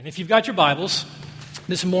And if you've got your Bibles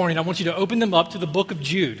this morning, I want you to open them up to the book of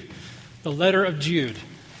Jude, the letter of Jude.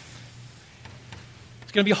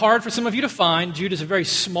 It's going to be hard for some of you to find. Jude is a very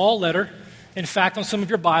small letter. In fact, on some of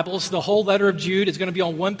your Bibles, the whole letter of Jude is going to be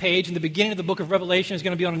on one page, and the beginning of the book of Revelation is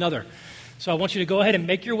going to be on another. So I want you to go ahead and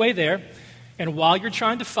make your way there. And while you're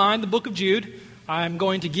trying to find the book of Jude, I'm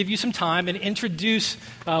going to give you some time and introduce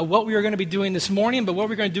what we are going to be doing this morning, but what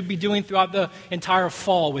we're going to be doing throughout the entire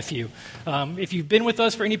fall with you. If you've been with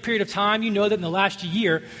us for any period of time, you know that in the last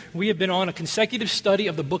year, we have been on a consecutive study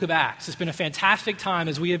of the book of Acts. It's been a fantastic time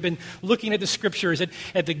as we have been looking at the scriptures,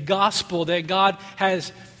 at the gospel that God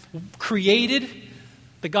has created,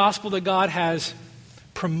 the gospel that God has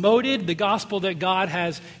promoted, the gospel that God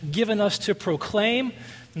has given us to proclaim,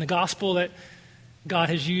 and the gospel that God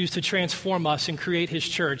has used to transform us and create His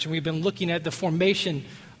church. And we've been looking at the formation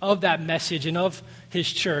of that message and of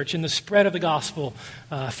His church and the spread of the gospel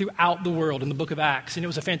throughout the world in the book of Acts. And it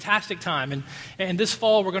was a fantastic time. And this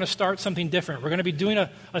fall, we're going to start something different. We're going to be doing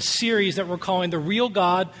a series that we're calling The Real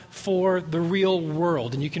God for the Real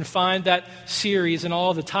World. And you can find that series and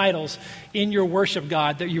all the titles in your worship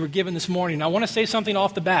guide that you were given this morning. I want to say something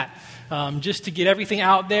off the bat. Just to get everything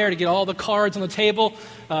out there, to get all the cards on the table,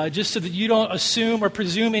 just so that you don't assume or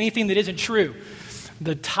presume anything that isn't true.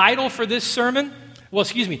 The title for this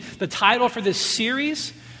the title for this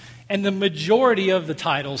series and the majority of the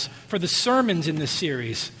titles for the sermons in this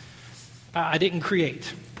series, I didn't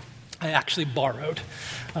create. I actually borrowed.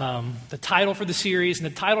 The title for the series and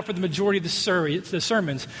the title for the majority of the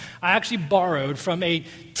sermons, I actually borrowed from a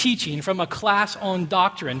teaching, from a class on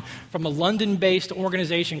doctrine from a London-based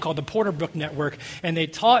organization called the Porterbrook Network, and they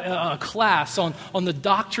taught a class on the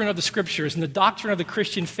doctrine of the Scriptures and the doctrine of the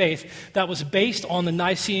Christian faith that was based on the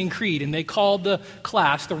Nicene Creed, and they called the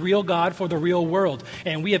class The Real God for the Real World.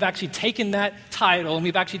 And we have actually taken that title, and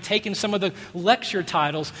we've actually taken some of the lecture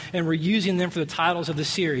titles, and we're using them for the titles of the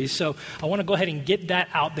series. So I want to go ahead and get that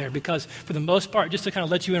out there because for the most part, just to kind of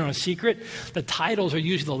let you in on a secret, the titles are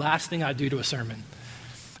usually the last thing I do to a sermon.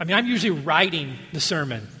 I mean, I'm usually writing the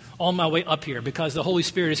sermon on my way up here because the Holy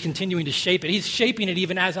Spirit is continuing to shape it. He's shaping it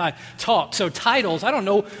even as I talk. So titles, I don't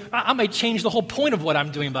know, I might change the whole point of what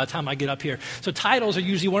I'm doing by the time I get up here. So titles are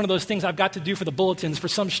usually one of those things I've got to do for the bulletins for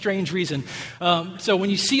some strange reason. So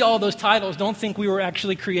when you see all those titles, don't think we were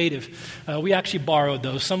actually creative. We actually borrowed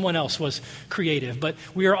those. Someone else was creative. But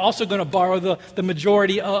we are also going to borrow the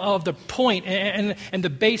majority of the point and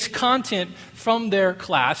the base content from their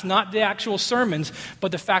class, not the actual sermons,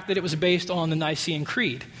 but the fact that it was based on the Nicene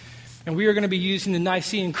Creed. And we are going to be using the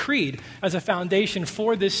Nicene Creed as a foundation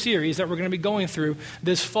for this series that we're going to be going through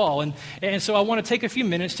this fall. And so I want to take a few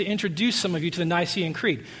minutes to introduce some of you to the Nicene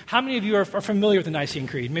Creed. How many of you are familiar with the Nicene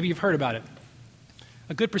Creed? Maybe you've heard about it.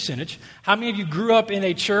 A good percentage. How many of you grew up in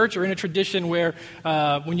a church or in a tradition where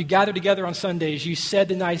when you gather together on Sundays, you said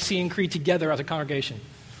the Nicene Creed together as a congregation?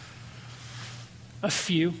 A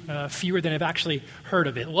few, fewer than have actually heard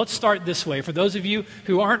of it. Well, let's start this way. For those of you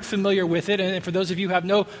who aren't familiar with it, and for those of you who have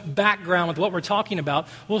no background with what we're talking about,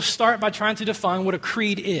 we'll start by trying to define what a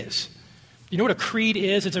creed is. You know what a creed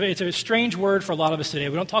is? It's a strange word for a lot of us today.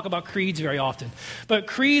 We don't talk about creeds very often. But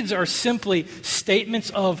creeds are simply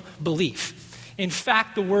statements of belief. In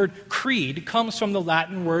fact, the word creed comes from the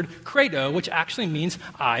Latin word credo, which actually means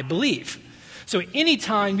I believe. So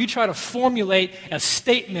anytime you try to formulate a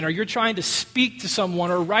statement or you're trying to speak to someone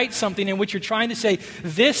or write something in which you're trying to say,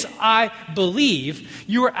 this I believe,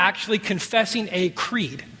 you are actually confessing a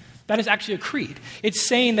creed. That is actually a creed. It's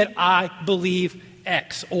saying that I believe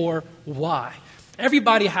X or Y.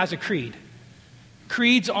 Everybody has a creed.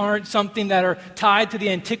 Creeds aren't something that are tied to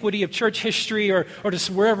the antiquity of church history or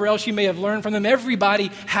to wherever else you may have learned from them.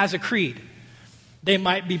 Everybody has a creed. They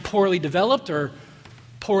might be poorly developed or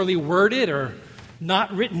poorly worded or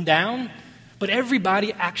not written down, but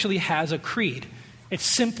everybody actually has a creed.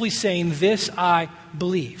 It's simply saying, this I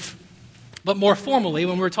believe. But more formally,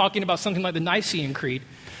 when we're talking about something like the Nicene Creed,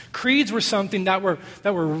 creeds were something that were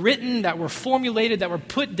written, that were formulated, that were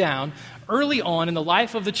put down early on in the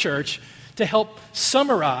life of the church to help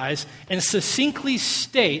summarize and succinctly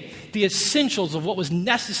state the essentials of what was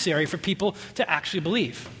necessary for people to actually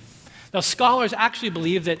believe. Now, scholars actually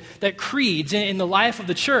believe that creeds in the life of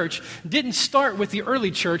the church didn't start with the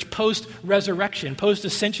early church post-resurrection,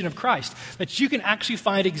 post-ascension of Christ. That you can actually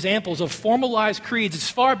find examples of formalized creeds as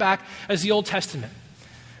far back as the Old Testament.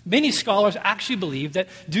 Many scholars actually believe that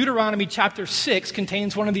Deuteronomy chapter 6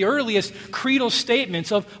 contains one of the earliest creedal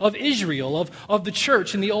statements of Israel, of the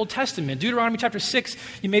church in the Old Testament. Deuteronomy chapter 6,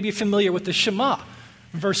 you may be familiar with the Shema.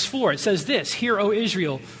 Verse 4, it says this, Hear, O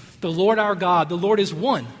Israel, the Lord our God, the Lord is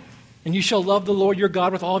one. And you shall love the Lord your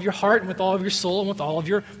God with all of your heart and with all of your soul and with all of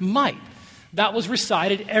your might. That was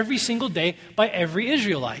recited every single day by every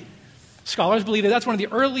Israelite. Scholars believe that that's one of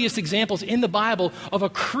the earliest examples in the Bible of a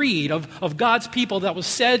creed of God's people that was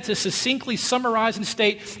said to succinctly summarize and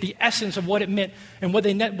state the essence of what it meant and what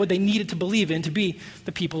they needed to believe in to be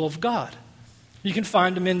the people of God. You can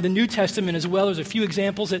find them in the New Testament as well. There's a few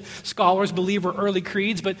examples that scholars believe were early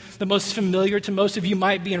creeds, but the most familiar to most of you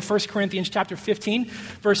might be in 1 Corinthians chapter 15,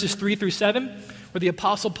 verses 3 through 7, where the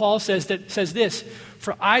Apostle Paul says this,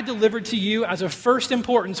 "For I delivered to you as of first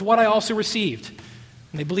importance what I also received."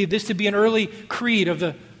 And they believe this to be an early creed of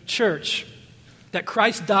the church, that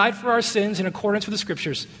Christ died for our sins in accordance with the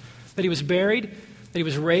Scriptures, that he was buried, that he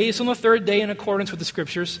was raised on the third day in accordance with the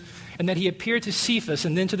Scriptures, and that he appeared to Cephas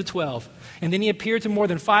and then to the 12. And then he appeared to more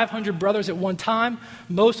than 500 brothers at one time,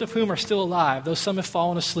 most of whom are still alive, though some have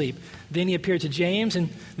fallen asleep. Then he appeared to James and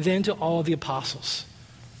then to all the apostles.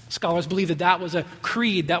 Scholars believe that that was a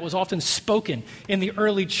creed that was often spoken in the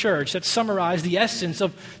early church that summarized the essence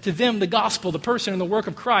of, to them, the gospel, the person and the work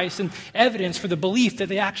of Christ, and evidence for the belief that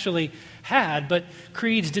they actually had. But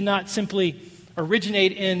creeds did not simply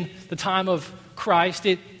originate in the time of Christ.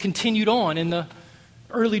 It continued on in the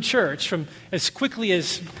early church from as quickly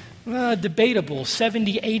as debatable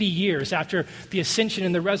 70, 80 years after the ascension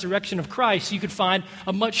and the resurrection of Christ. You could find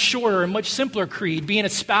a much shorter and much simpler creed being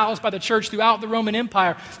espoused by the church throughout the Roman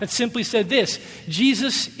Empire that simply said this: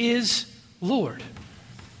 Jesus is Lord.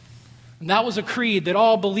 And that was a creed that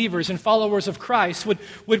all believers and followers of Christ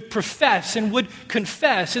would profess and would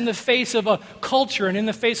confess in the face of a culture and in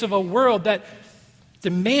the face of a world that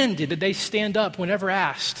demanded that they stand up whenever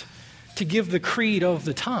asked to give the creed of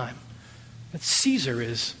the time, that Caesar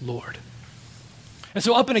is Lord. And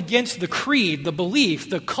so up and against the creed, the belief,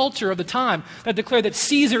 the culture of the time that declared that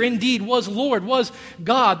Caesar indeed was Lord, was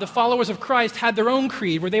God, the followers of Christ had their own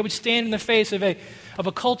creed where they would stand in the face of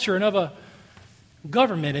a culture and of a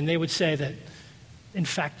government, and they would say that, in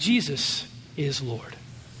fact, Jesus is Lord.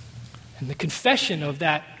 And the confession of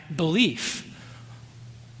that belief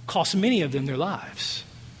cost many of them their lives.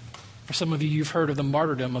 For some of you, you've heard of the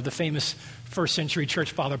martyrdom of the famous first century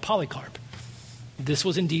church father Polycarp. This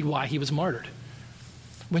was indeed why he was martyred.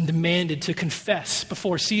 When demanded to confess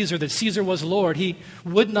before Caesar that Caesar was Lord, he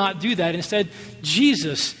would not do that. Instead,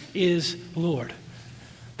 Jesus is Lord.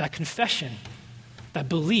 That confession, that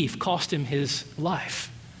belief cost him his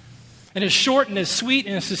life. And as short and as sweet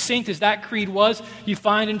and as succinct as that creed was, you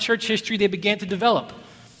find in church history they began to develop.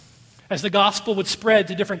 As the gospel would spread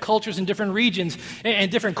to different cultures and different regions,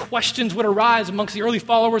 and different questions would arise amongst the early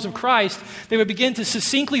followers of Christ, they would begin to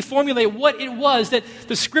succinctly formulate what it was that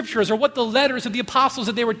the scriptures, or what the letters of the apostles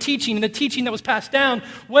that they were teaching, and the teaching that was passed down,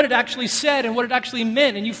 what it actually said and what it actually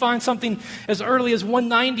meant. And you find something as early as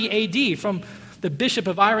 190 AD from the bishop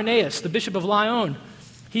of Irenaeus, the bishop of Lyon.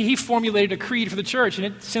 He formulated a creed for the church, and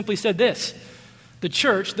it simply said this: the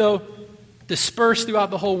church, though dispersed throughout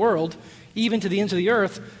the whole world, even to the ends of the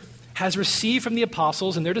earth, has received from the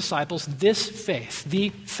apostles and their disciples this faith, the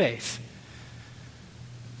faith.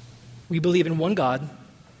 We believe in one God,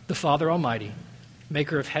 the Father Almighty,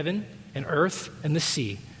 maker of heaven and earth and the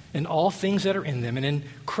sea, and all things that are in them, and in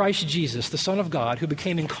Christ Jesus, the Son of God, who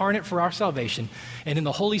became incarnate for our salvation, and in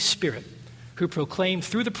the Holy Spirit, who proclaimed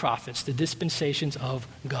through the prophets the dispensations of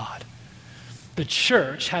God. The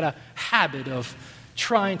church had a habit of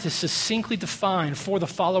trying to succinctly define for the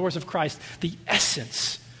followers of Christ the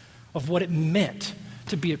essence of what it meant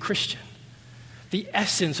to be a Christian, the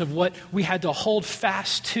essence of what we had to hold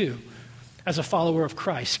fast to as a follower of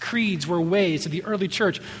Christ. Creeds were ways that the early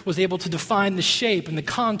church was able to define the shape and the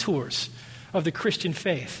contours of the Christian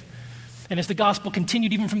faith. And as the gospel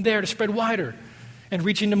continued even from there to spread wider and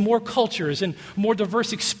reach into more cultures and more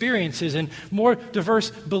diverse experiences and more diverse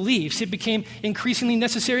beliefs, it became increasingly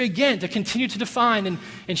necessary again to continue to define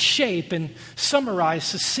and shape and summarize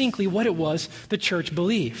succinctly what it was the church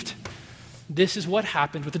believed. This is what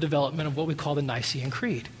happened with the development of what we call the Nicene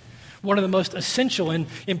Creed, one of the most essential and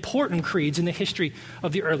important creeds in the history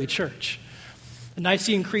of the early church. The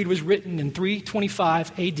Nicene Creed was written in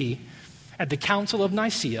 325 AD at the Council of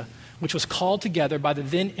Nicaea, which was called together by the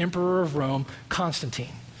then Emperor of Rome,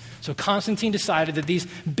 Constantine. So Constantine decided that these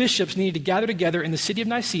bishops needed to gather together in the city of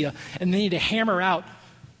Nicaea, and they needed to hammer out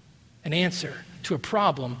an answer to a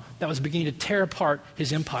problem that was beginning to tear apart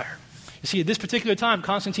his empire. You see, at this particular time,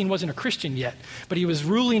 Constantine wasn't a Christian yet, but he was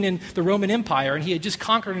ruling in the Roman Empire, and he had just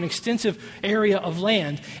conquered an extensive area of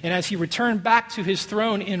land. And as he returned back to his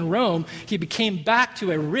throne in Rome, he became back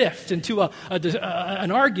to a rift and to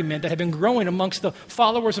an argument that had been growing amongst the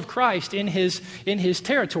followers of Christ in his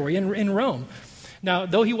territory in Rome. Now,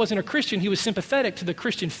 though he wasn't a Christian, he was sympathetic to the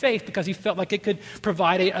Christian faith because he felt like it could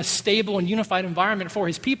provide a stable and unified environment for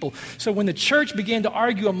his people. So when the church began to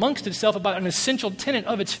argue amongst itself about an essential tenet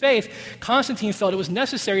of its faith, Constantine felt it was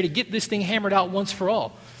necessary to get this thing hammered out once for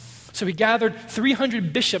all. So he gathered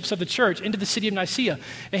 300 bishops of the church into the city of Nicaea,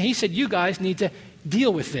 and he said, you guys need to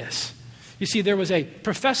deal with this. You see, there was a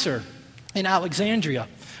professor in Alexandria,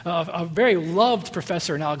 a very loved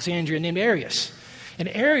professor in Alexandria named Arius. And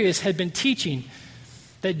Arius had been teaching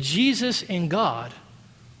that Jesus and God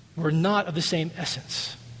were not of the same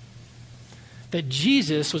essence. That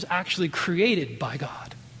Jesus was actually created by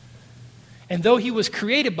God. And though he was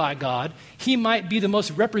created by God, he might be the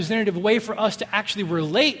most representative way for us to actually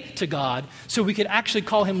relate to God so we could actually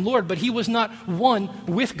call him Lord, but he was not one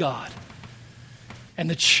with God. And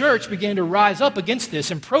the church began to rise up against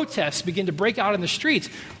this, and protests began to break out in the streets.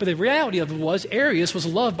 But the reality of it was Arius was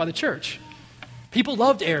loved by the church. People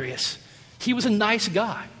loved Arius. He was a nice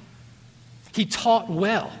guy. He taught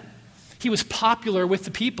well. He was popular with the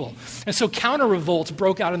people. And so counter-revolts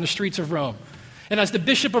broke out in the streets of Rome. And as the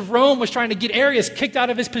bishop of Rome was trying to get Arius kicked out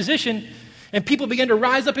of his position, and people began to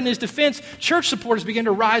rise up in his defense, church supporters began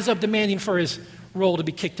to rise up demanding for his role to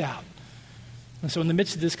be kicked out. And so in the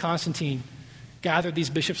midst of this, Constantine gathered these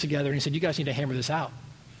bishops together and he said, you guys need to hammer this out.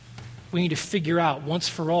 We need to figure out once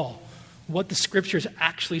for all what the scriptures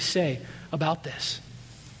actually say about this.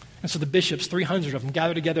 And so the bishops, 300 of them,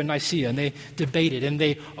 gathered together in Nicaea, and they debated, and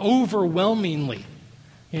they overwhelmingly,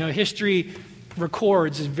 history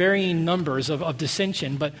records varying numbers of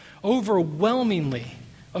dissension, but overwhelmingly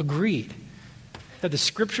agreed that the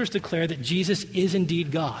scriptures declare that Jesus is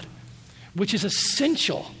indeed God, which is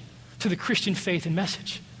essential to the Christian faith and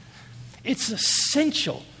message. It's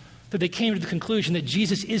essential that they came to the conclusion that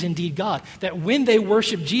Jesus is indeed God, that when they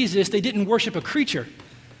worshiped Jesus, they didn't worship a creature,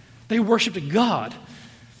 they worshiped a God.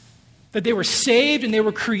 That they were saved and they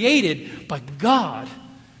were created by God.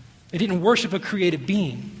 They didn't worship a created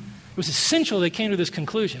being. It was essential they came to this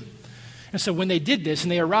conclusion. And so when they did this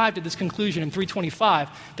and they arrived at this conclusion in 325,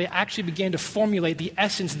 they actually began to formulate the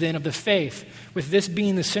essence then of the faith, with this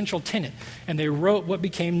being the central tenet. And they wrote what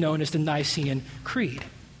became known as the Nicene Creed.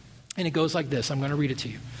 And it goes like this. I'm going to read it to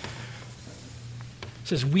you. It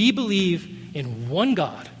says, we believe in one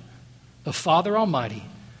God, the Father Almighty,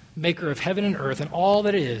 maker of heaven and earth and all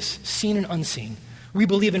that is, seen and unseen. We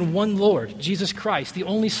believe in one Lord, Jesus Christ, the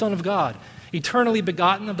only Son of God, eternally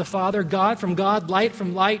begotten of the Father, God from God, light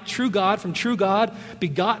from light, true God from true God,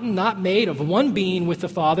 begotten, not made, of one being with the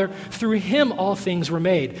Father. Through him all things were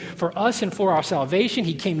made. For us and for our salvation,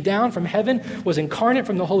 he came down from heaven, was incarnate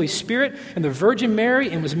from the Holy Spirit and the Virgin Mary,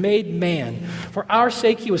 and was made man. For our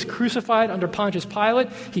sake he was crucified under Pontius Pilate.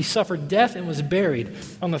 He suffered death and was buried.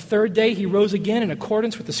 On the third day he rose again in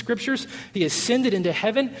accordance with the Scriptures. He ascended into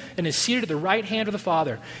heaven and is seated at the right hand of the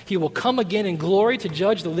Father. He will come again in glory to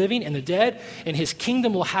judge the living and the dead, and his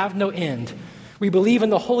kingdom will have no end. We believe in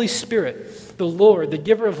the Holy Spirit, the Lord, the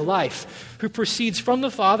giver of life, who proceeds from the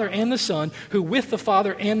Father and the Son, who with the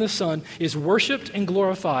Father and the Son is worshiped and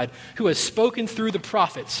glorified, who has spoken through the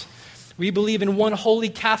prophets. We believe in one holy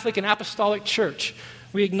Catholic and apostolic church.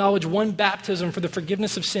 We acknowledge one baptism for the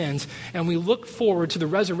forgiveness of sins, and we look forward to the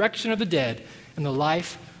resurrection of the dead and the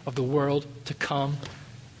life of the world to come.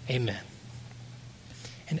 Amen.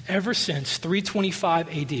 And ever since 325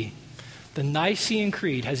 AD, the Nicene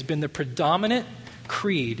Creed has been the predominant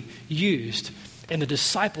creed used in the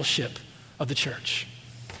discipleship of the church.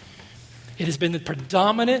 It has been the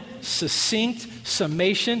predominant, succinct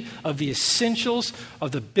summation of the essentials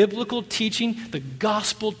of the biblical teaching, the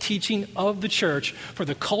gospel teaching of the church for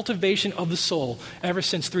the cultivation of the soul ever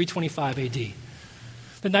since 325 AD.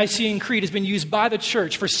 The Nicene Creed has been used by the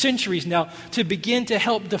church for centuries now to begin to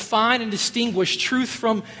help define and distinguish truth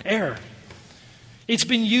from error. It's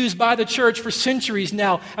been used by the church for centuries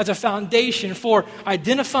now as a foundation for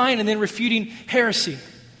identifying and then refuting heresy.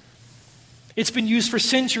 It's been used for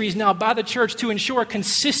centuries now by the church to ensure a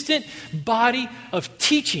consistent body of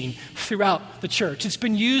teaching throughout the church. It's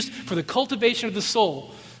been used for the cultivation of the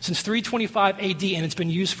soul since 325 AD, and it's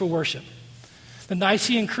been used for worship. The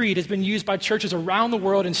Nicene Creed has been used by churches around the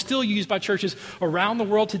world and still used by churches around the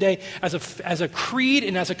world today as a creed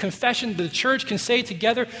and as a confession that the church can say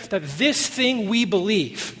together that this thing we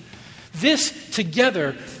believe. This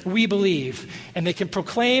together we believe. And they can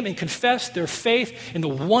proclaim and confess their faith in the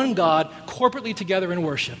one God corporately together in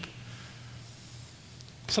worship.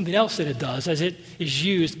 Something else that it does, as it is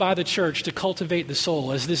used by the church to cultivate the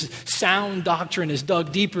soul, as this sound doctrine is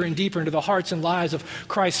dug deeper and deeper into the hearts and lives of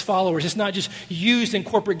Christ's followers, it's not just used in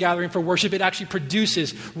corporate gathering for worship, it actually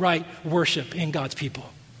produces right worship in God's people.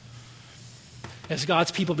 As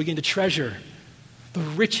God's people begin to treasure the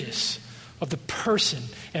riches of the person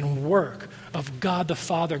and work of God the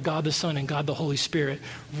Father, God the Son, and God the Holy Spirit,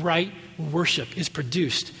 right worship is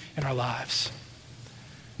produced in our lives.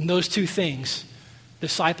 And those two things,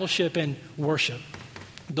 discipleship and worship,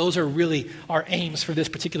 those are really our aims for this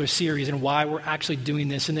particular series and why we're actually doing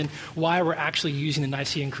this and then why we're actually using the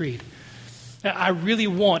Nicene Creed. I really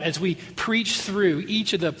want, as we preach through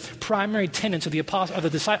each of the primary tenets of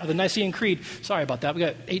the Nicene Creed, sorry about that, we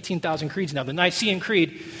got 18,000 creeds now, the Nicene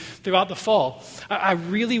Creed throughout the fall, I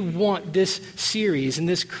really want this series and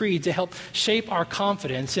this creed to help shape our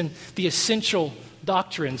confidence in the essential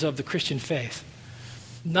doctrines of the Christian faith.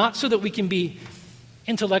 Not so that we can be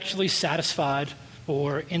intellectually satisfied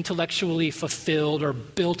or intellectually fulfilled or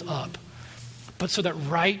built up, but so that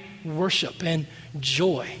right worship and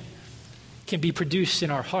joy can be produced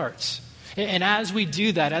in our hearts. And as we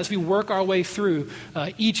do that, as we work our way through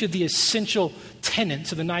each of the essential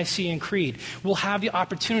tenets of the Nicene Creed, we'll have the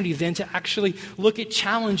opportunity then to actually look at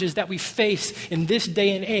challenges that we face in this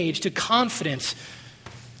day and age to confidence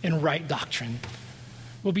in right doctrine.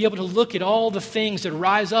 We'll be able to look at all the things that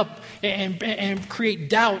rise up and create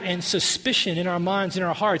doubt and suspicion in our minds and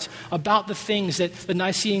our hearts about the things that the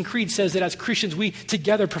Nicene Creed says that as Christians we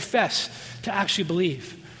together profess to actually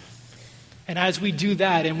believe. And as we do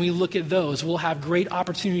that and we look at those, we'll have great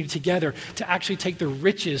opportunity together to actually take the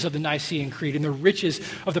riches of the Nicene Creed and the riches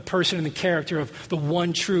of the person and the character of the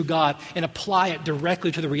one true God and apply it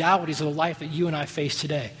directly to the realities of the life that you and I face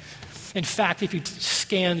today. In fact, if you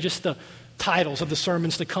scan just the titles of the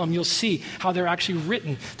sermons to come, you'll see how they're actually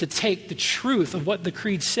written to take the truth of what the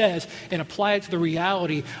Creed says and apply it to the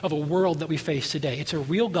reality of a world that we face today. It's a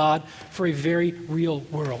real God for a very real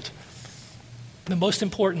world. And most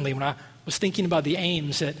importantly, when I was thinking about the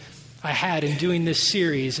aims that I had in doing this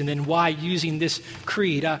series and then why using this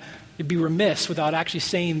creed, it'd be remiss without actually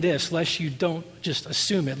saying this, lest you don't just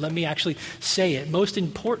assume it. Let me actually say it. Most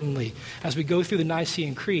importantly, as we go through the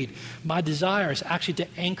Nicene Creed, my desire is actually to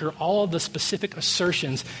anchor all of the specific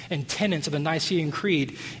assertions and tenets of the Nicene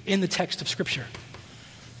Creed in the text of Scripture.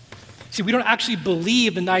 See, we don't actually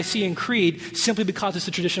believe the Nicene Creed simply because it's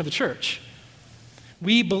the tradition of the church.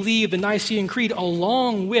 We believe the Nicene Creed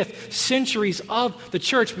along with centuries of the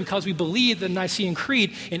church because we believe the Nicene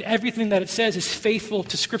Creed and everything that it says is faithful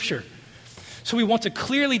to Scripture. So we want to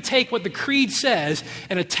clearly take what the Creed says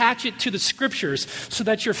and attach it to the Scriptures so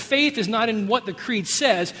that your faith is not in what the Creed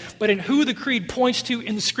says, but in who the Creed points to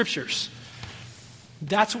in the Scriptures.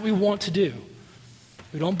 That's what we want to do.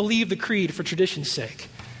 We don't believe the Creed for tradition's sake.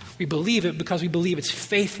 We believe it because we believe it's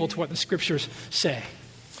faithful to what the Scriptures say.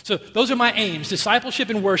 So those are my aims: discipleship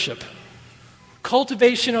and worship,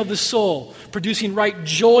 cultivation of the soul, producing right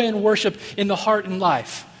joy and worship in the heart and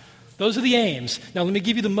life. Those are the aims. Now let me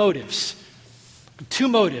give you the motives. Two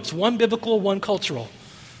motives, one biblical, one cultural.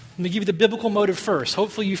 Let me give you the biblical motive first.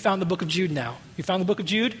 Hopefully you found the book of Jude now. You found the book of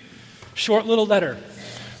Jude? Short little letter.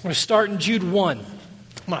 I'm going to start in Jude 1,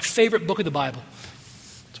 my favorite book of the Bible.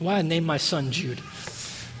 That's why I named my son Jude.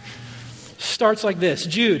 Starts like this: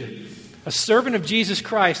 Jude, a servant of Jesus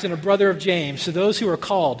Christ and a brother of James, to those who are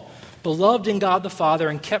called, beloved in God the Father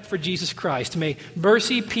and kept for Jesus Christ, may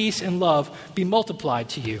mercy, peace, and love be multiplied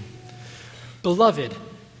to you. Beloved,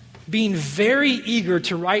 being very eager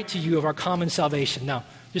to write to you of our common salvation. Now,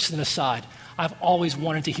 just an aside, I've always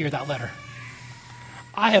wanted to hear that letter.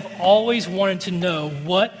 I have always wanted to know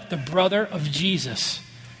what the brother of Jesus,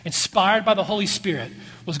 inspired by the Holy Spirit,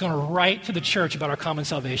 was going to write to the church about our common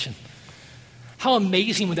salvation. How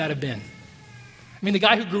amazing would that have been? I mean, the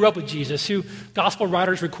guy who grew up with Jesus, who gospel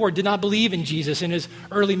writers record did not believe in Jesus in his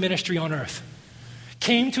early ministry on earth,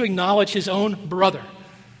 came to acknowledge his own brother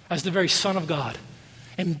as the very Son of God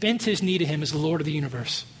and bent his knee to him as the Lord of the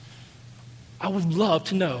universe. I would love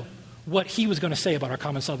to know what he was going to say about our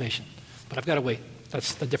common salvation, but I've got to wait.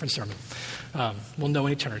 That's a different sermon. We'll know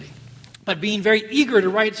in eternity. But being very eager to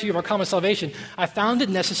write to you of our common salvation, I found it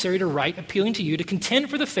necessary to write appealing to you to contend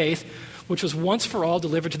for the faith which was once for all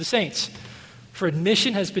delivered to the saints. For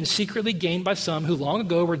admission has been secretly gained by some who long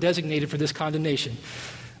ago were designated for this condemnation,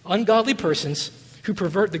 ungodly persons who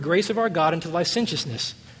pervert the grace of our God into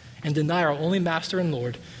licentiousness and deny our only Master and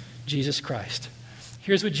Lord, Jesus Christ.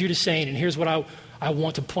 Here's what Jude is saying, and here's what I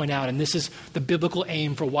want to point out, and this is the biblical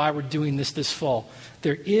aim for why we're doing this fall.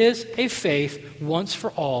 There is a faith once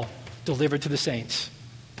for all delivered to the saints.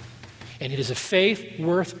 And it is a faith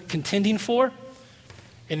worth contending for,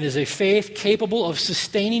 and it is a faith capable of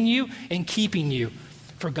sustaining you and keeping you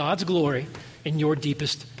for God's glory and your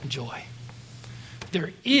deepest joy.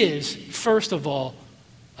 There is, first of all,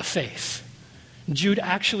 a faith. Jude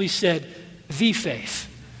actually said, the faith.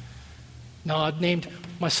 No, I named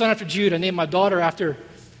my son after Jude. I named my daughter after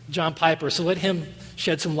John Piper. So let him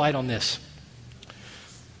shed some light on this.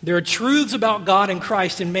 There are truths about God and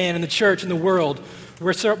Christ and man and the church and the world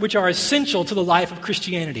which are essential to the life of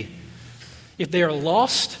Christianity. If they are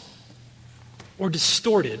lost or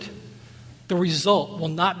distorted, the result will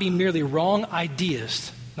not be merely wrong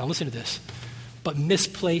ideas. Now listen to this, but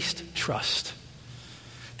misplaced trust.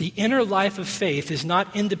 The inner life of faith is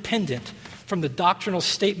not independent from the doctrinal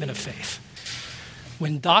statement of faith.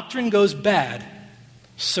 When doctrine goes bad,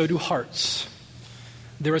 so do hearts.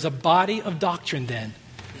 There is a body of doctrine then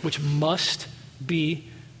which must be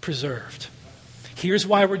preserved. Here's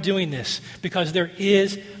why we're doing this. Because there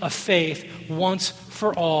is a faith once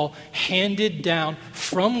for all handed down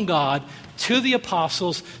from God to the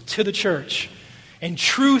apostles, to the church. And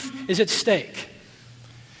truth is at stake.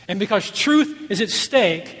 And because truth is at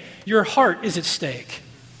stake, your heart is at stake.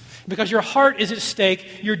 Because your heart is at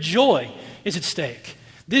stake, your joy is at stake.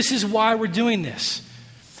 This is why we're doing this.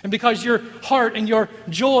 And because your heart and your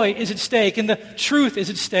joy is at stake and the truth is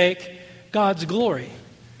at stake, God's glory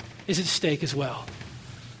is at stake as well.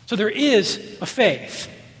 So there is a faith.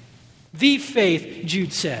 The faith,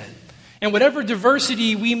 Jude said. And whatever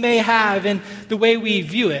diversity we may have in the way we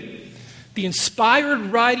view it, the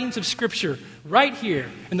inspired writings of Scripture right here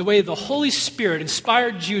in the way the Holy Spirit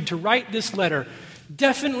inspired Jude to write this letter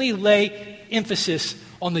definitely lay emphasis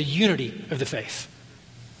on the unity of the faith.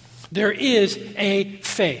 There is a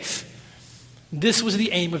faith. This was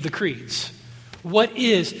the aim of the creeds. What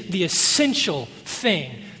is the essential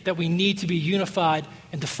thing that we need to be unified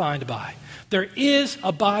and defined by? There is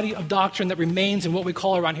a body of doctrine that remains in what we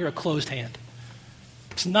call around here a closed hand.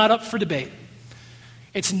 It's not up for debate.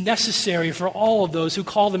 It's necessary for all of those who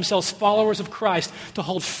call themselves followers of Christ to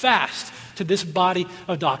hold fast to this body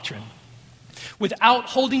of doctrine. Without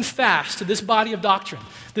holding fast to this body of doctrine,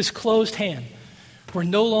 this closed hand, we're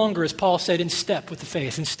no longer, as Paul said, in step with the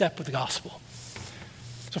faith, in step with the gospel.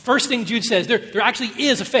 So first thing Jude says, there actually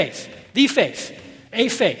is a faith, the faith, a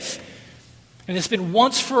faith. And it's been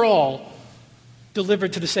once for all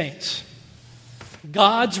delivered to the saints.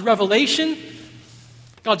 God's revelation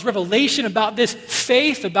about this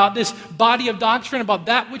faith, about this body of doctrine, about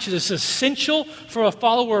that which is essential for a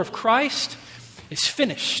follower of Christ is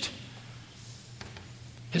finished.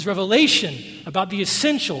 His revelation about the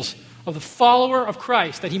essentials of the follower of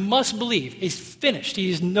Christ that he must believe is finished. He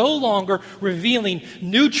is no longer revealing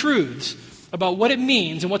new truths about what it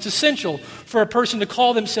means and what's essential for a person to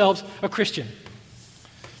call themselves a Christian.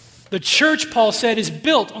 The church, Paul said, is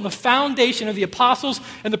built on the foundation of the apostles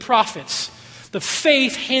and the prophets, the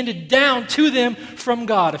faith handed down to them from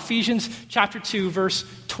God. Ephesians chapter 2, verse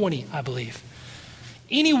 20, I believe.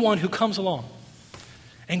 Anyone who comes along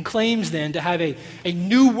and claims then to have a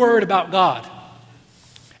new word about God,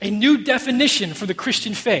 a new definition for the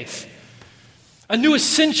Christian faith, a new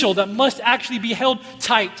essential that must actually be held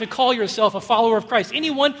tight to call yourself a follower of Christ.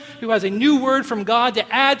 Anyone who has a new word from God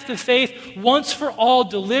to add to the faith once for all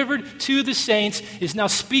delivered to the saints is now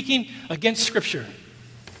speaking against Scripture.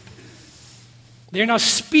 They're now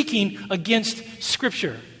speaking against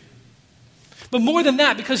Scripture. But more than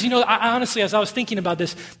that, because, I honestly, as I was thinking about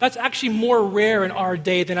this, that's actually more rare in our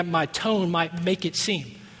day than my tone might make it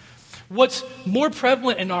seem. What's more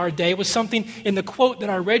prevalent in our day was something in the quote that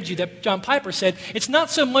I read you that John Piper said. It's not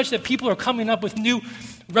so much that people are coming up with new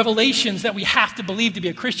revelations that we have to believe to be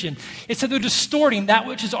a Christian. It's that they're distorting that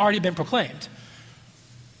which has already been proclaimed.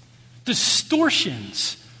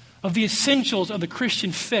 Distortions of the essentials of the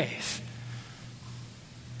Christian faith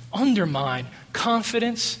undermine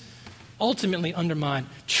confidence, ultimately undermine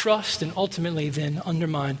trust, and ultimately then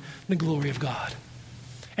undermine the glory of God.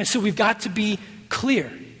 And so we've got to be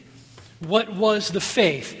clear. What was the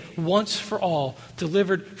faith once for all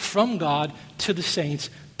delivered from God to the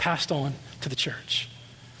saints, passed on to the church?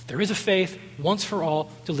 There is a faith once for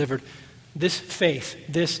all delivered. This faith,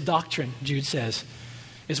 this doctrine, Jude says,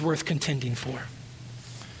 is worth contending for.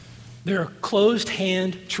 There are closed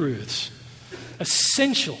hand truths,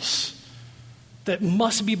 essentials that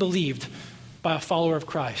must be believed by a follower of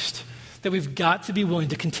Christ, that we've got to be willing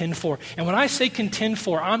to contend for. And when I say contend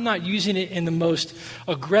for, I'm not using it in the most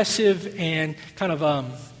aggressive and kind of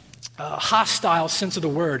hostile sense of the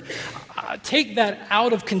word. Take that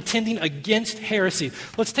out of contending against heresy.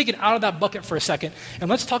 Let's take it out of that bucket for a second, and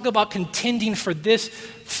let's talk about contending for this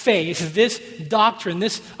faith, this doctrine,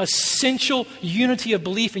 this essential unity of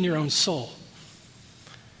belief in your own soul.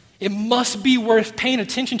 It must be worth paying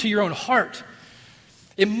attention to your own heart.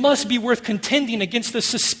 It must be worth contending against the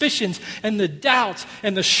suspicions and the doubts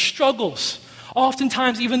and the struggles,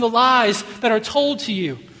 oftentimes even the lies that are told to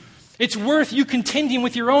you. It's worth you contending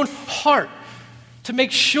with your own heart to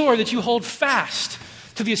make sure that you hold fast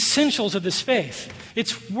to the essentials of this faith.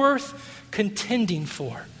 It's worth contending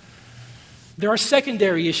for. There are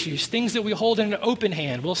secondary issues, things that we hold in an open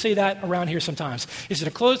hand. We'll say that around here sometimes. Is it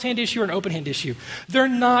a closed hand issue or an open hand issue? They're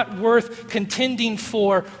not worth contending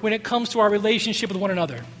for when it comes to our relationship with one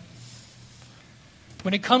another.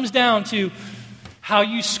 When it comes down to how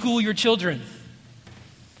you school your children,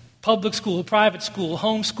 public school, private school,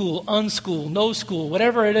 homeschool, unschool, no school,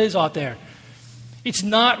 whatever it is out there, it's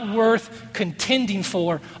not worth contending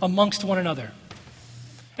for amongst one another.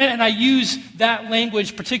 And I use that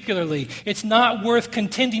language particularly. It's not worth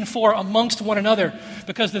contending for amongst one another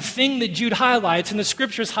because the thing that Jude highlights and the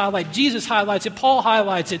scriptures highlight, Jesus highlights it, Paul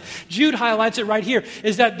highlights it, Jude highlights it right here,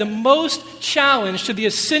 is that the most challenge to the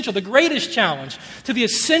essential, the greatest challenge to the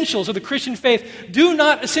essentials of the Christian faith do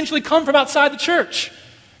not essentially come from outside the church.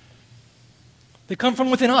 They come from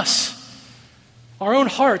within us, our own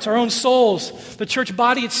hearts, our own souls, the church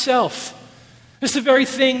body itself. It's the very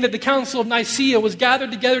thing that the Council of Nicaea was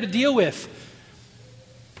gathered together to deal with.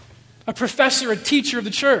 A professor, a teacher of the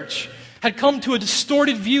church, had come to a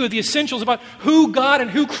distorted view of the essentials about who God and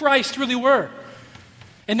who Christ really were.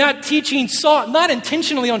 And that teaching sought, not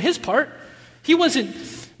intentionally on his part, he wasn't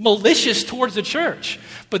malicious towards the church,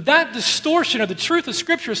 but that distortion of the truth of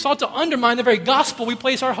Scripture sought to undermine the very gospel we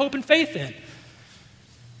place our hope and faith in.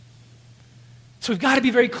 So we've got to be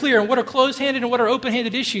very clear on what are closed-handed and what are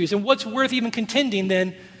open-handed issues and what's worth even contending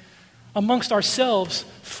then amongst ourselves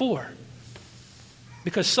for.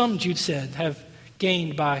 Because some, Jude said, have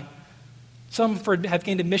gained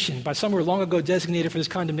admission by some who were long ago designated for this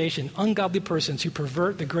condemnation, ungodly persons who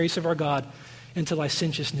pervert the grace of our God into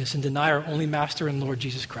licentiousness and deny our only Master and Lord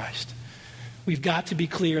Jesus Christ. We've got to be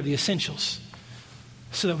clear of the essentials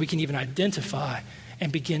so that we can even identify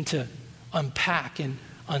and begin to unpack and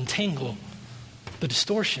untangle the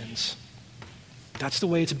distortions. That's the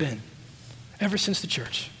way it's been ever since the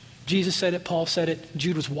church. Jesus said it, Paul said it,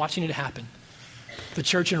 Jude was watching it happen. The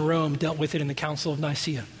church in Rome dealt with it in the Council of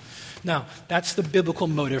Nicaea. Now, that's the biblical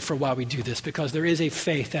motive for why we do this, because there is a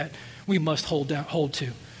faith that we must hold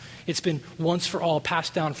to. It's been once for all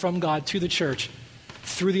passed down from God to the church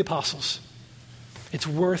through the apostles. It's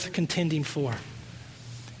worth contending for.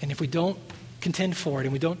 And if we don't contend for it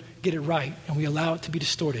and we don't get it right and we allow it to be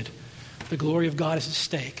distorted, the glory of God is at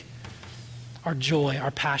stake. Our joy,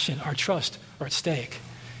 our passion, our trust are at stake.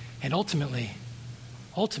 And ultimately,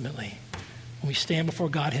 when we stand before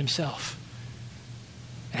God himself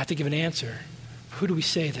and have to give an answer, who do we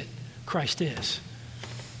say that Christ is?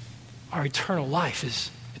 Our eternal life is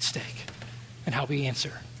at stake and how we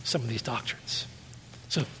answer some of these doctrines.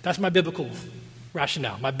 So that's my biblical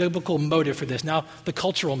rationale, my biblical motive for this. Now, the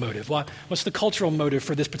cultural motive. What's the cultural motive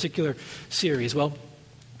for this particular series? Well,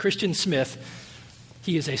 Christian Smith,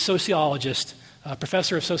 he is a sociologist, a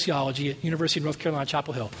professor of sociology at University of North Carolina,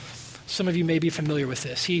 Chapel Hill. Some of you may be familiar with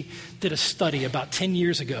this. He did a study about 10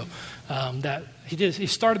 years ago. He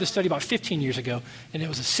started the study about 15 years ago, and it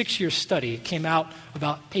was a 6-year study. It came out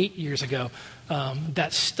about 8 years ago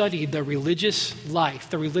that studied the religious life,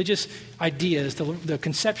 the religious ideas, the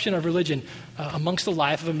conception of religion amongst the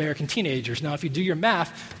life of American teenagers. Now, if you do your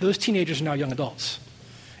math, those teenagers are now young adults.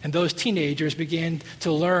 And those teenagers began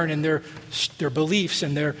to learn, and their beliefs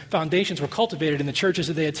and their foundations were cultivated in the churches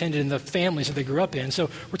that they attended and the families that they grew up in. So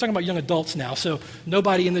we're talking about young adults now. So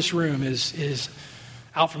nobody in this room is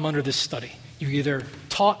out from under this study. You either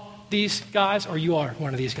taught these guys or you are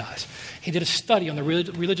one of these guys. He did a study on the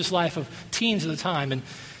religious life of teens at the time, and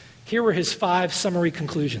here were his 5 summary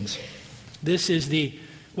conclusions. This is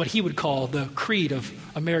what he would call the creed of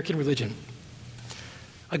American religion.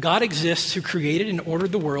 A God exists who created and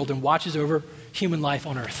ordered the world and watches over human life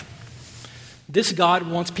on earth. This God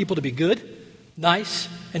wants people to be good, nice,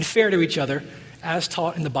 and fair to each other, as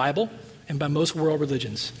taught in the Bible and by most world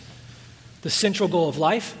religions. The central goal of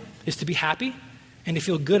life is to be happy and to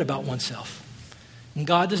feel good about oneself. And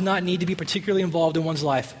God does not need to be particularly involved in one's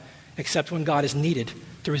life except when God is needed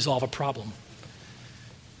to resolve a problem.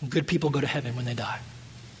 And good people go to heaven when they die.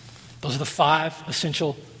 Those are the 5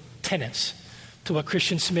 essential tenets to what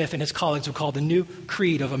Christian Smith and his colleagues would call the new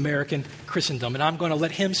creed of American Christendom. And I'm going to let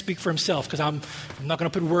him speak for himself because I'm not going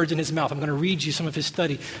to put words in his mouth. I'm going to read you some of his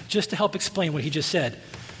study just to help explain what he just said.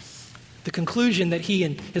 The conclusion that he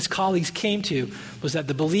and his colleagues came to was that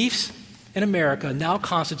the beliefs in America now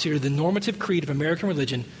constituted the normative creed of American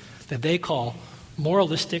religion that they call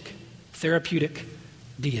moralistic therapeutic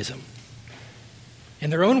deism. In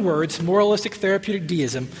their own words, moralistic therapeutic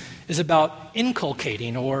deism is about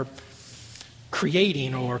inculcating or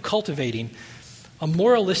creating or cultivating a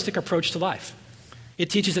moralistic approach to life. It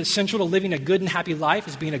teaches that central to living a good and happy life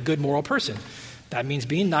is being a good moral person. That means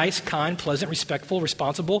being nice, kind, pleasant, respectful,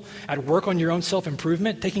 responsible, at work on your own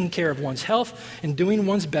self-improvement, taking care of one's health, and doing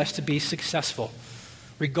one's best to be successful.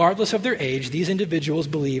 Regardless of their age, these individuals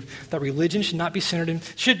believe that religion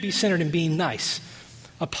should be centered in being nice,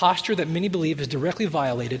 a posture that many believe is directly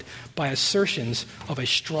violated by assertions of a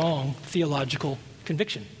strong theological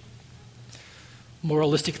conviction.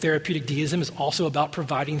 Moralistic therapeutic deism is also about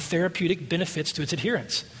providing therapeutic benefits to its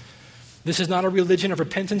adherents. This is not a religion of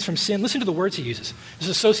repentance from sin. Listen to the words he uses. This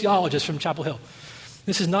is a sociologist from Chapel Hill.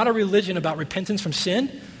 This is not a religion about repentance from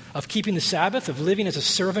sin, of keeping the Sabbath, of living as a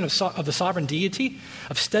servant of the sovereign deity,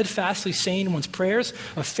 of steadfastly saying one's prayers,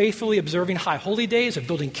 of faithfully observing high holy days, of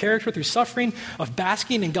building character through suffering, of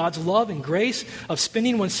basking in God's love and grace, of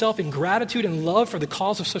spending oneself in gratitude and love for the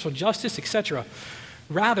cause of social justice, etc.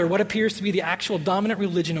 Rather, what appears to be the actual dominant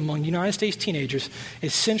religion among United States teenagers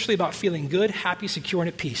is essentially about feeling good, happy, secure, and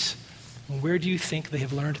at peace. And where do you think they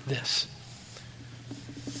have learned this?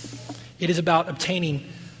 It is about obtaining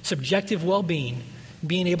subjective well-being,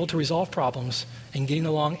 being able to resolve problems, and getting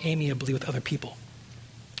along amiably with other people.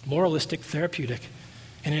 Moralistic, therapeutic,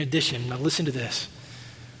 and in addition, now listen to this,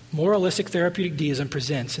 moralistic therapeutic deism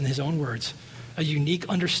presents, in his own words, a unique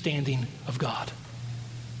understanding of God.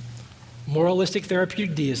 Moralistic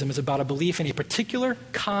therapeutic deism is about a belief in a particular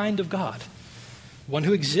kind of God, one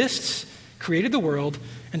who exists, created the world,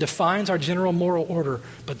 and defines our general moral order,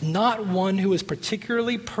 but not one who is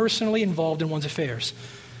particularly personally involved in one's affairs,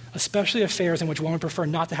 especially affairs in which one would prefer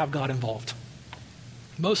not to have God involved.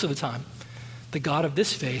 Most of the time, the God of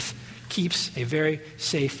this faith keeps a very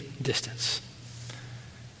safe distance.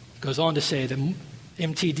 Goes on to say that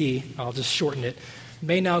MTD, I'll just shorten it,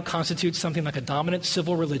 may now constitute something like a dominant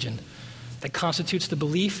civil religion that constitutes the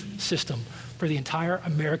belief system for the entire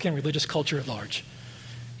American religious culture at large.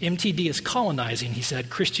 MTD is colonizing, he said,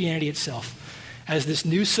 Christianity itself, as this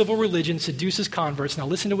new civil religion seduces converts. Now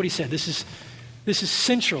listen to what he said. This is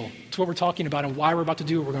central to what we're talking about and why we're about to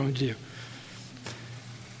do what we're going to do.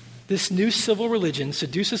 This new civil religion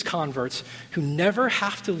seduces converts who never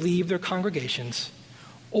have to leave their congregations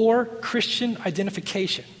or Christian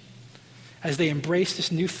identification as they embrace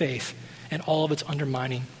this new faith and all of its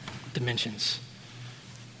undermining dimensions.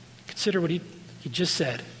 Consider what he just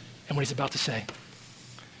said and what he's about to say.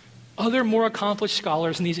 Other more accomplished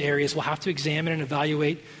scholars in these areas will have to examine and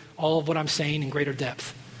evaluate all of what I'm saying in greater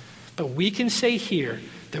depth. But we can say here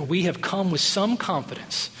that we have come with some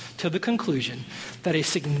confidence to the conclusion that a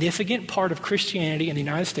significant part of Christianity in the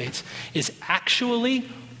United States is actually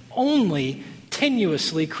only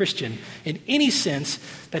tenuously Christian in any sense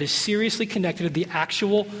that is seriously connected to the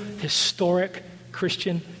actual historic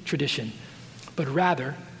Christian tradition, but rather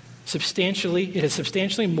it has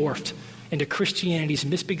substantially morphed into Christianity's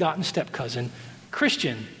misbegotten step-cousin,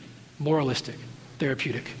 Christian moralistic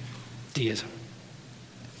therapeutic deism.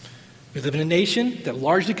 We live in a nation that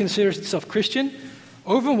largely considers itself Christian,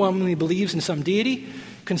 overwhelmingly believes in some deity,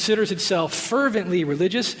 considers itself fervently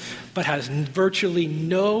religious, but has virtually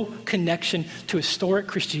no connection to historic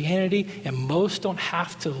Christianity, and most don't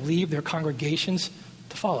have to leave their congregations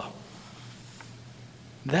to follow.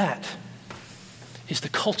 That is the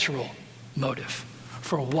cultural motive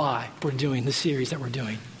for why we're doing the series that we're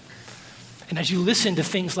doing. And as you listen to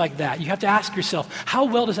things like that, you have to ask yourself, how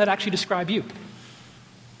well does that actually describe you?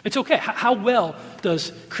 It's okay. How well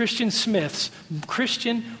does Christian Smith's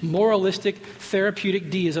Christian moralistic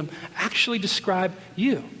therapeutic deism actually describe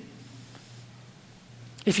you?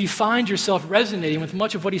 If you find yourself resonating with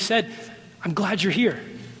much of what he said, I'm glad you're here.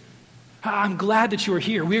 I'm glad that you are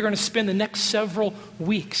here. We are going to spend the next several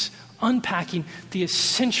weeks unpacking the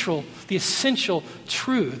essential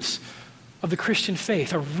truths of the Christian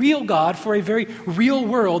faith, a real God for a very real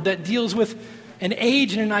world that deals with an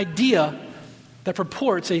age and an idea that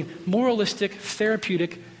purports a moralistic,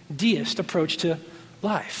 therapeutic, deist approach to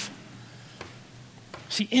life.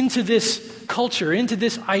 See, into this culture, into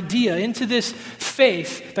this idea, into this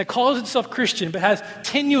faith that calls itself Christian but has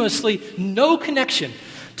tenuously no connection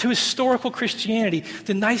to historical Christianity,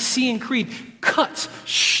 the Nicene Creed cuts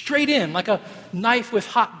straight in like a knife with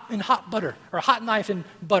hot butter, or a hot knife in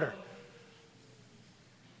butter.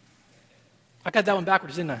 I got that one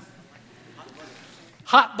backwards, didn't I?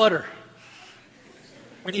 Hot butter.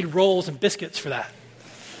 We need rolls and biscuits for that.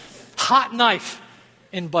 Hot knife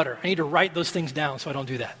in butter. I need to write those things down so I don't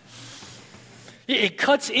do that. It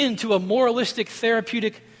cuts into a moralistic,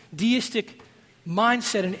 therapeutic, deistic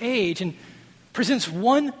mindset and age and presents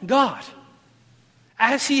one God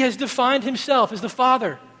as he has defined himself as the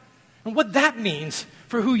Father and what that means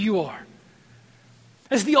for who you are.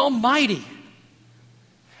 As the Almighty,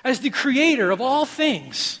 as the creator of all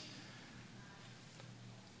things,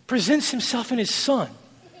 presents himself in his Son,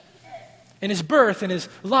 in his birth, in his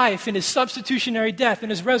life, in his substitutionary death, in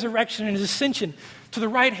his resurrection, and his ascension to the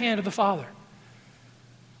right hand of the Father.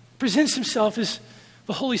 Presents himself as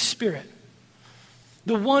the Holy Spirit,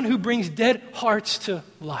 the one who brings dead hearts to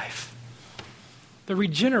life, the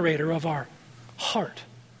regenerator of our heart,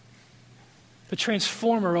 the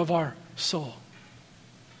transformer of our soul.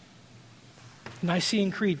 The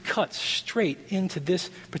Nicene Creed cuts straight into this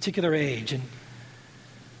particular age. And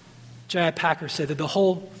J.I. Packer said that the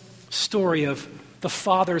whole story of the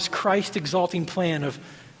Father's Christ-exalting plan of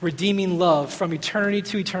redeeming love from eternity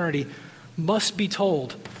to eternity must be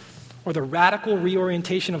told, or the radical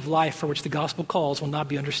reorientation of life for which the gospel calls will not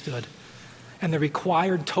be understood, and the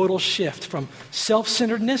required total shift from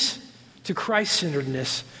self-centeredness to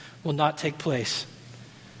Christ-centeredness will not take place.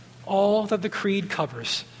 All that the creed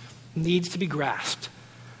covers needs to be grasped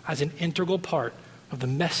as an integral part of the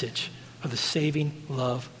message of the saving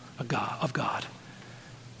love of God.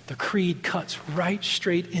 The creed cuts right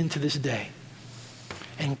straight into this day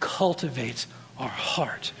and cultivates our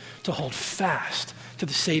heart to hold fast to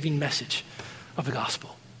the saving message of the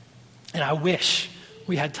gospel. And I wish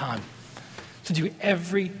we had time to do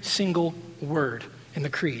every single word in the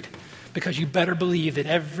creed, because you better believe that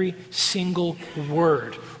every single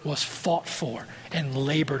word was fought for and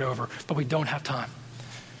labored over, but we don't have time.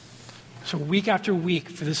 So week after week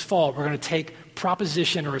for this fall, we're going to take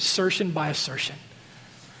proposition or assertion by assertion,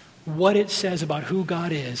 what it says about who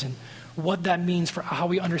God is and what that means for how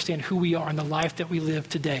we understand who we are and the life that we live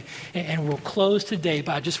today. And we'll close today,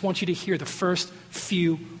 but I just want you to hear the first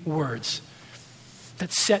few words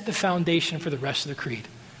that set the foundation for the rest of the creed.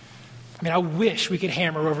 I mean, I wish we could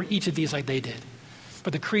hammer over each of these like they did.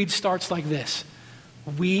 But the creed starts like this: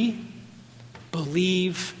 we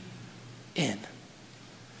believe in.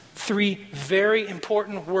 3 very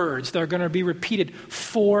important words that are going to be repeated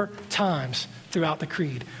 4 times throughout the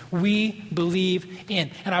creed. We believe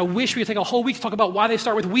in. And I wish we could take a whole week to talk about why they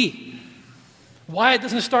start with we. Why it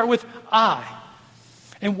doesn't start with I.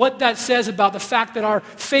 And what that says about the fact that our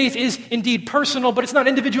faith is indeed personal, but it's not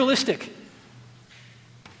individualistic.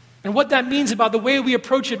 And what that means about the way we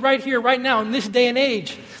approach it right here, right now, in this day and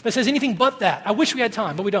age, that says anything but that. I wish we had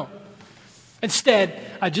time, but we don't. Instead,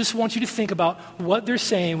 I just want you to think about what they're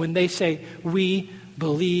saying when they say, we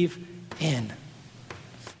believe in.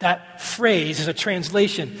 That phrase is a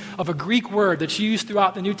translation of a Greek word that's used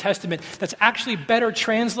throughout the New Testament that's actually better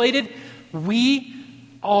translated, we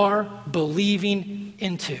are believing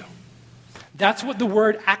into. That's what the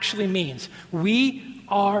word actually means. We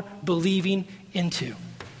are believing into.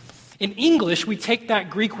 In English, we take that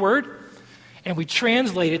Greek word and we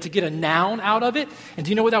translate it to get a noun out of it. And do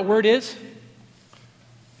you know what that word is?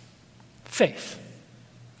 Faith.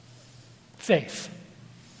 Faith.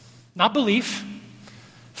 Not belief,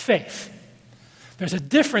 faith. There's a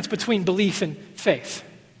difference between belief and faith.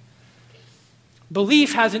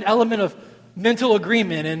 Belief has an element of mental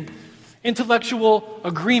agreement and intellectual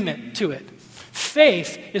agreement to it.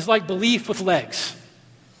 Faith is like belief with legs.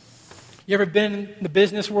 You ever been in the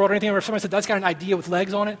business world or anything where somebody said, that's got an idea with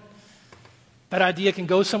legs on it? That idea can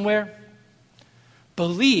go somewhere?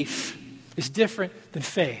 Belief is different than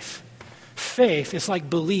faith. Faith is like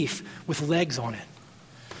belief with legs on it.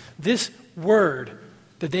 This word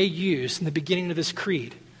that they use in the beginning of this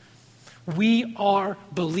creed, we are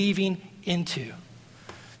believing into,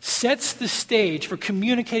 sets the stage for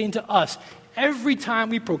communicating to us every time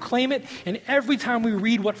we proclaim it and every time we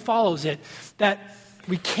read what follows it, that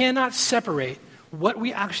we cannot separate what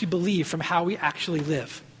we actually believe from how we actually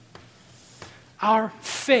live. Our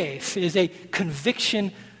faith is a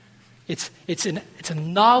conviction. It's a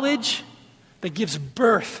knowledge that gives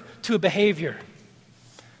birth to a behavior.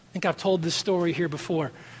 I think I've told this story here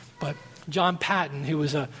before, but John Patton, who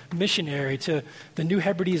was a missionary to the New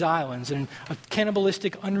Hebrides Islands and a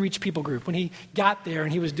cannibalistic, unreached people group, when he got there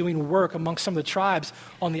and he was doing work amongst some of the tribes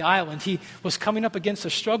on the island, he was coming up against a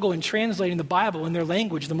struggle in translating the Bible in their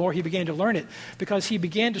language the more he began to learn it, because he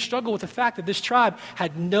began to struggle with the fact that this tribe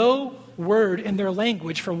had no word in their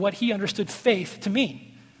language for what he understood faith to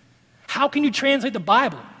mean. How can you translate the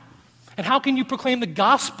Bible? And how can you proclaim the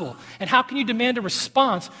gospel? And how can you demand a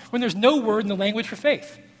response when there's no word in the language for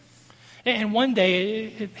faith? And one day,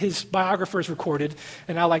 his biographers recorded,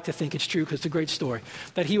 and I like to think it's true because it's a great story,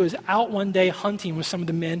 that he was out one day hunting with some of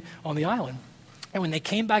the men on the island. And when they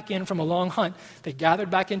came back in from a long hunt, they gathered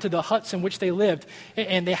back into the huts in which they lived.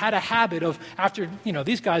 And they had a habit of, after,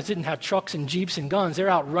 these guys didn't have trucks and jeeps and guns. They're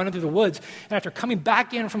out running through the woods. And after coming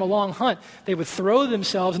back in from a long hunt, they would throw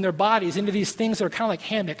themselves and their bodies into these things that are kind of like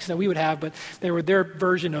hammocks that we would have, but they were their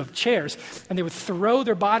version of chairs. And they would throw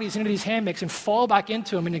their bodies into these hammocks and fall back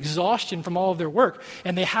into them in exhaustion from all of their work.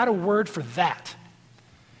 And they had a word for that.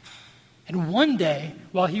 And one day,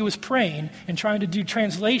 while he was praying and trying to do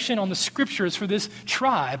translation on the scriptures for this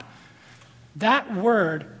tribe, that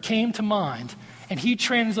word came to mind, and he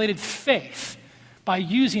translated faith by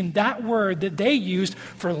using that word that they used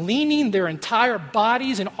for leaning their entire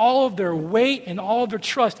bodies and all of their weight and all of their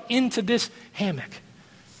trust into this hammock.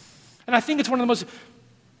 And I think it's one of the most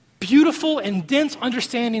beautiful and dense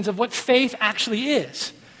understandings of what faith actually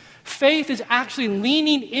is. Faith is actually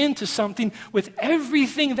leaning into something with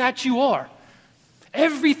everything that you are,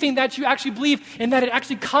 everything that you actually believe, and that it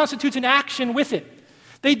actually constitutes an action with it.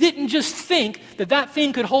 They didn't just think that that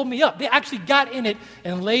thing could hold me up. They actually got in it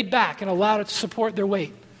and laid back and allowed it to support their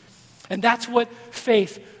weight. And that's what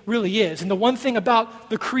faith really is. And the one thing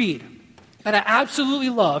about the creed that I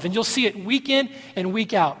absolutely love, and you'll see it week in and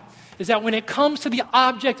week out, is that when it comes to the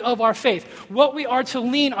object of our faith, what we are to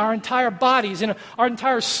lean our entire bodies and our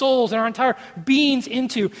entire souls and our entire beings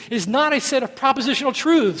into is not a set of propositional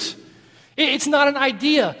truths. It's not an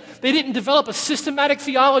idea. They didn't develop a systematic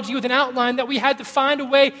theology with an outline that we had to find a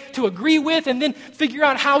way to agree with and then figure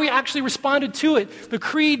out how we actually responded to it. The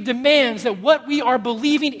creed demands that what we are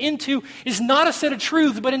believing into is not a set of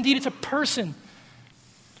truths, but indeed it's a person.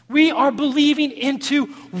 We are believing into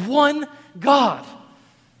one God,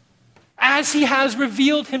 as he has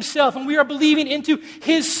revealed himself. And we are believing into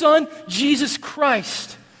his Son, Jesus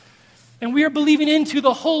Christ. And we are believing into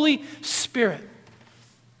the Holy Spirit.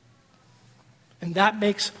 And that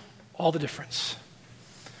makes all the difference.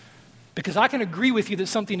 Because I can agree with you that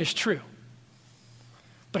something is true.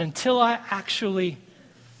 But until I actually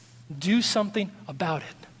do something about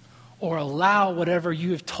it, or allow whatever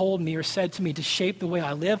you have told me or said to me to shape the way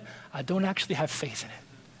I live, I don't actually have faith in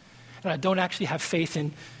it. And I don't actually have faith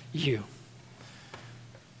in you.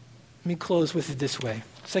 Let me close with it this way.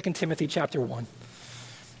 2 Timothy chapter 1.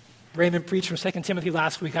 Raymond preached from 2 Timothy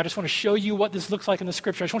last week. I just want to show you what this looks like in the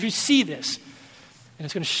scripture. I just want you to see this. And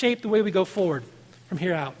it's going to shape the way we go forward from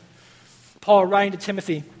here out. Paul, writing to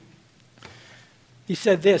Timothy, he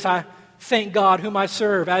said this: I thank God whom I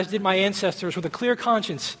serve, as did my ancestors, with a clear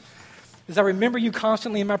conscience, as I remember you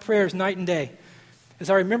constantly in my prayers night and day. As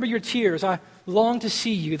I remember your tears, I long to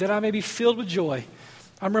see you, that I may be filled with joy.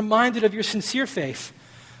 I'm reminded of your sincere faith,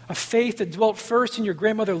 a faith that dwelt first in your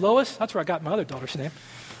grandmother Lois. That's where I got my other daughter's name.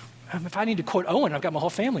 If I need to quote Owen, I've got my whole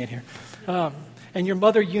family in here. And your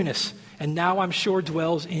mother Eunice, and now I'm sure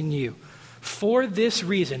dwells in you. For this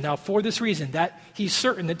reason, that he's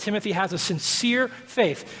certain that Timothy has a sincere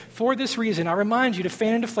faith. For this reason, I remind you to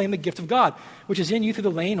fan into flame the gift of God, which is in you through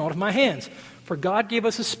the laying on of my hands. For God gave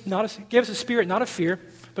us a spirit not of fear,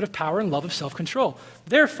 but of power and love of self-control.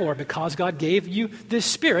 Therefore, because God gave you this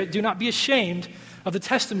spirit, do not be ashamed of the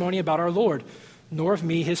testimony about our Lord, nor of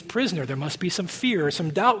me, his prisoner. There must be some fear or some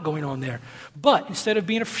doubt going on there. But instead of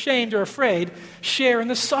being ashamed or afraid, share in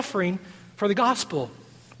the suffering for the gospel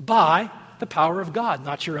by the power of God,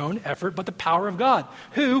 not your own effort, but the power of God,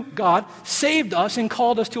 who, God, saved us and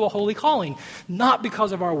called us to a holy calling, not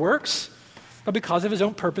because of our works, but because of his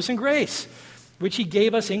own purpose and grace, which he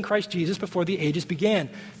gave us in Christ Jesus before the ages began,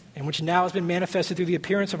 and which now has been manifested through the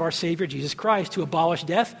appearance of our Savior Jesus Christ, to abolish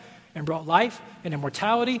death and brought life and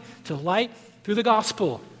immortality to light through the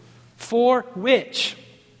gospel, for which,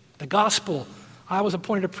 the gospel, I was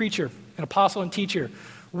appointed a preacher, an apostle and teacher,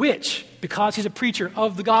 which, because he's a preacher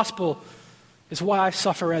of the gospel, is why I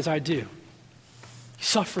suffer as I do. He's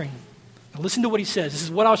suffering. Now listen to what he says. This is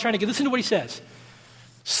what I was trying to get. Listen to what he says.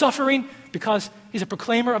 Suffering because he's a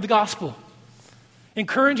proclaimer of the gospel.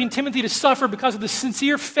 Encouraging Timothy to suffer because of the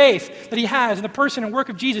sincere faith that he has in the person and work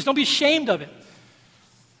of Jesus. Don't be ashamed of it.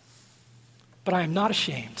 But I am not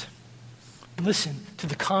ashamed. Listen to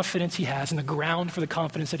the confidence he has and the ground for the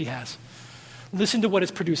confidence that he has. Listen to what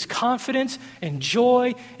has produced confidence and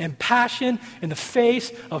joy and passion in the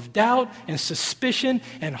face of doubt and suspicion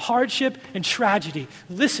and hardship and tragedy.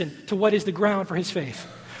 Listen to what is the ground for his faith.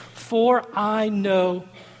 For I know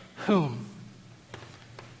whom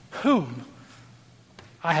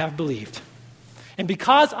I have believed. And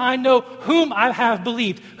because I know whom I have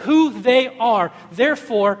believed, who they are,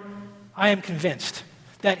 therefore I am convinced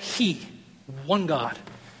that he, one God,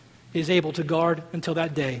 is able to guard until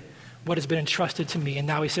that day what has been entrusted to me. And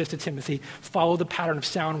now he says to Timothy, follow the pattern of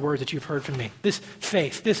sound words that you've heard from me. This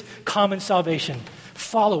faith, this common salvation,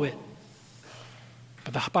 follow it.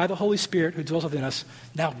 by the Holy Spirit who dwells within us,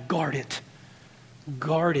 now guard it.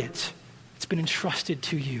 Guard it. It's been entrusted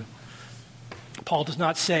to you. Paul does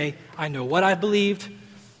not say, I know what I believed.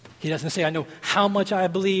 He doesn't say, I know how much I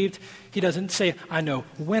believed. He doesn't say, I know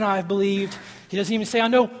when I've believed. He doesn't even say, I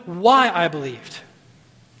know why I believed.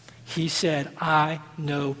 He said, I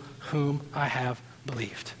know whom I have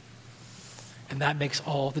believed. And that makes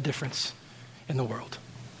all the difference in the world.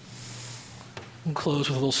 We'll close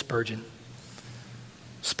with a little Spurgeon.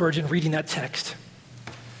 Spurgeon, reading that text,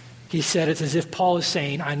 he said it's as if Paul is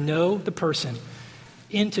saying, I know the person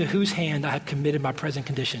into whose hand I have committed my present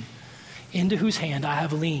condition, into whose hand I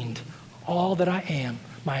have leaned all that I am,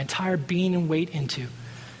 my entire being and weight into.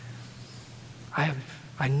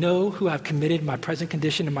 I know who I've committed my present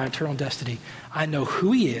condition and my eternal destiny. I know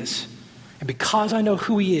who he is, and because I know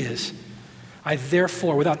who he is, I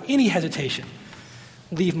therefore, without any hesitation,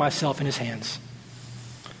 leave myself in his hands.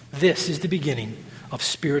 This is the beginning of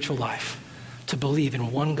spiritual life, to believe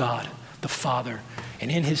in one God, the Father,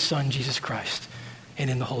 and in his Son, Jesus Christ, and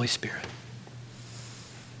in the Holy Spirit.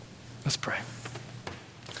 Let's pray.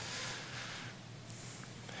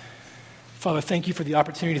 Father, thank you for the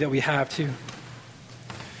opportunity that we have to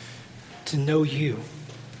know you,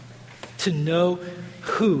 to know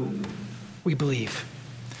who we believe.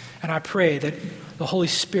 And I pray that the Holy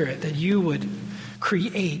Spirit, that you would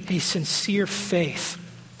create a sincere faith,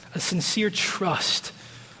 a sincere trust,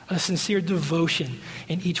 a sincere devotion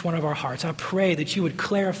in each one of our hearts. I pray that you would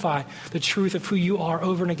clarify the truth of who you are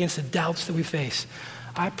over and against the doubts that we face.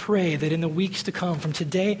 I pray that in the weeks to come, from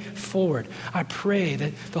today forward, I pray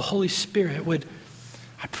that the Holy Spirit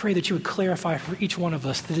I pray that you would clarify for each one of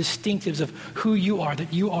us the distinctives of who you are,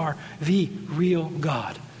 that you are the real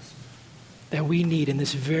God that we need in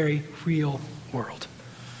this very real world.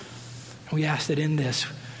 And we ask that in this,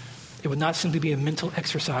 it would not simply be a mental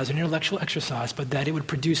exercise, an intellectual exercise, but that it would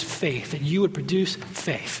produce faith, that you would produce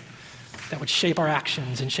faith that would shape our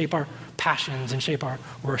actions and shape our passions and shape our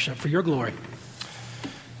worship for your glory.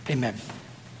 Amen.